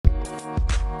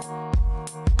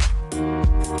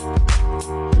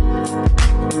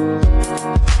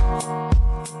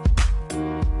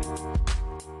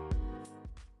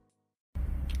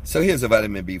So here's a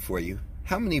vitamin B for you.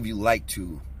 How many of you like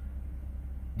to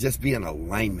just be in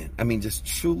alignment? I mean, just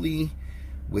truly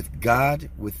with God,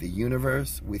 with the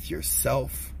universe, with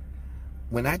yourself.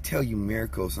 When I tell you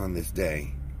miracles on this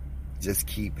day just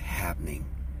keep happening,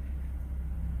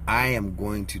 I am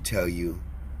going to tell you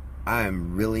I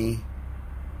am really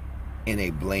in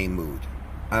a blame mood.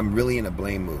 I'm really in a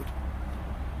blame mood.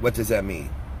 What does that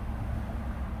mean?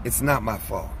 It's not my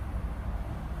fault.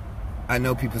 I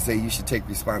know people say you should take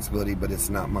responsibility, but it's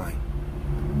not mine.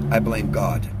 I blame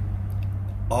God.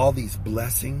 All these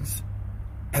blessings,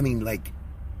 I mean, like,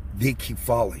 they keep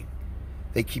falling.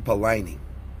 They keep aligning.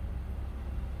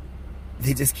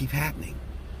 They just keep happening.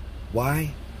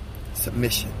 Why?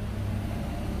 Submission.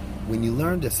 When you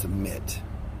learn to submit,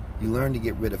 you learn to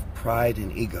get rid of pride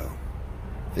and ego.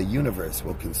 The universe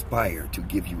will conspire to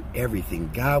give you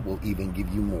everything. God will even give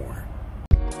you more.